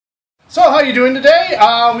So how you doing today?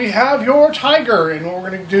 We have your Tiger, and what we're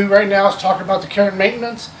going to do right now is talk about the care and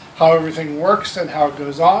maintenance, how everything works and how it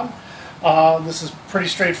goes on. This is pretty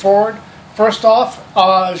straightforward. First off,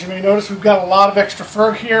 as you may notice, we've got a lot of extra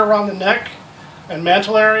fur here around the neck and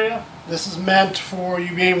mantle area. This is meant for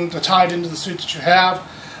you being able to tie it into the suit that you have.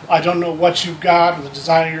 I don't know what you've got or the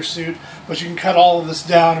design of your suit, but you can cut all of this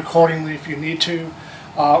down accordingly if you need to,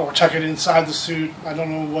 or tuck it inside the suit. I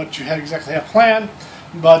don't know what you exactly have planned,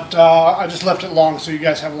 but I just left it long so you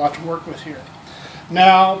guys have a lot to work with here.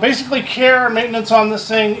 Now, basically care and maintenance on this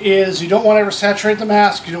thing is you don't want to ever saturate the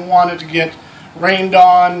mask. You don't want it to get rained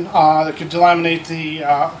on. That could delaminate the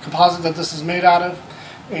composite that this is made out of.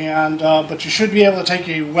 And but you should be able to take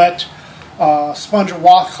a wet sponge or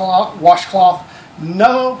washcloth.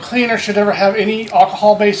 No cleaner should ever have any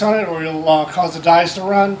alcohol base on it, or it'll cause the dyes to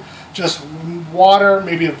run. Just water,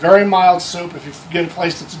 maybe a very mild soap if you get a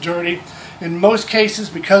place that's dirty. In most cases,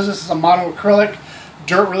 because this is a monoacrylic,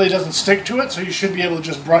 dirt really doesn't stick to it, so you should be able to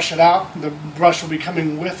just brush it out. The brush will be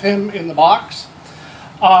coming with him in the box.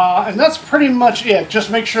 And that's pretty much it. Just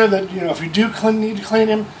make sure that, if you do need to clean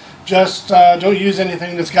him, just don't use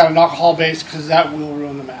anything that's got an alcohol base, because that will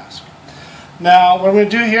ruin the mask. Now, what I'm going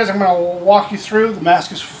to do here is I'm going to walk you through. The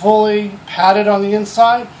mask is fully padded on the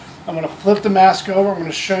inside. I'm going to flip the mask over. I'm going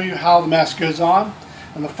to show you how the mask goes on.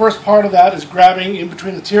 And the first part of that is grabbing in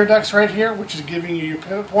between the tear ducts right here, which is giving you your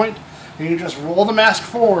pivot point. And you just roll the mask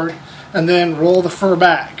forward and then roll the fur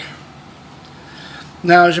back.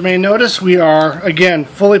 Now, as you may notice, we are, again,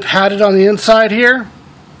 fully padded on the inside here,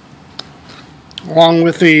 along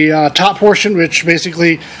with the top portion, which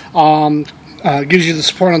basically gives you the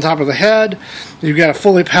support on top of the head. You've got a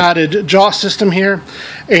fully padded jaw system here,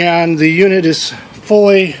 and the unit is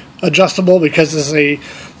fully adjustable because this is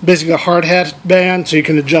basically a hard hat band, so you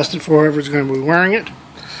can adjust it for whoever's going to be wearing it.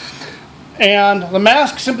 And the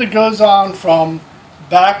mask simply goes on from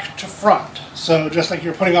back to front. So just like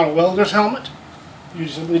you're putting on a welder's helmet, you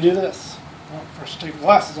simply do this. Well, first take the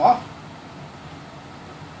glasses off.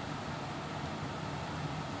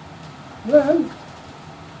 Then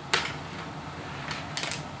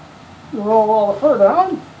you roll all the fur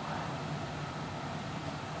down.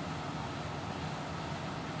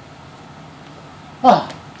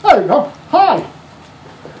 There you go. Hi.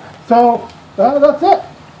 So that's it.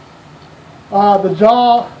 The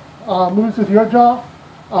jaw moves with your jaw.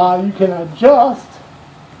 You can adjust,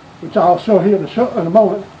 which I'll show here in a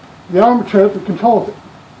moment, the armature that controls it.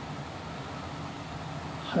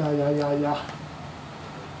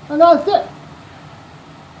 And that's it.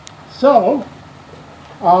 So,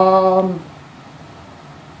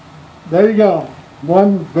 there you go.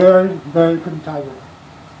 One very, very pretty tiger.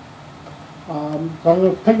 So I'm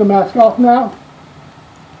going to take the mask off now.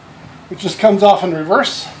 It just comes off in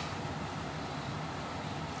reverse.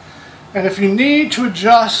 And if you need to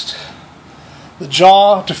adjust the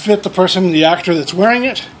jaw to fit the person, the actor that's wearing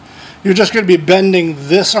it, you're just going to be bending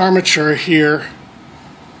this armature here.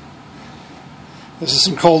 This is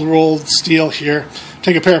some cold rolled steel here.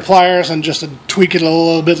 Take a pair of pliers and just tweak it a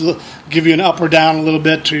little bit, give you an up or down a little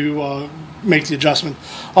bit to make the adjustment.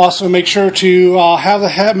 Also, make sure to have the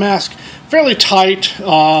head mask fairly tight.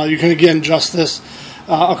 You can again adjust this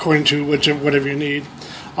according to whatever you need.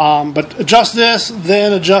 But adjust this,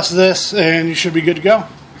 then adjust this, and you should be good to go.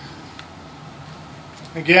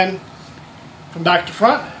 Again, from back to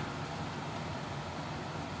front.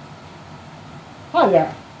 Hi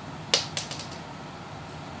there.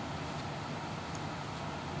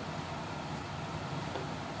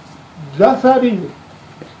 Just that easy.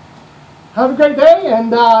 Have a great day,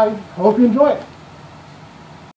 and I hope you enjoy it.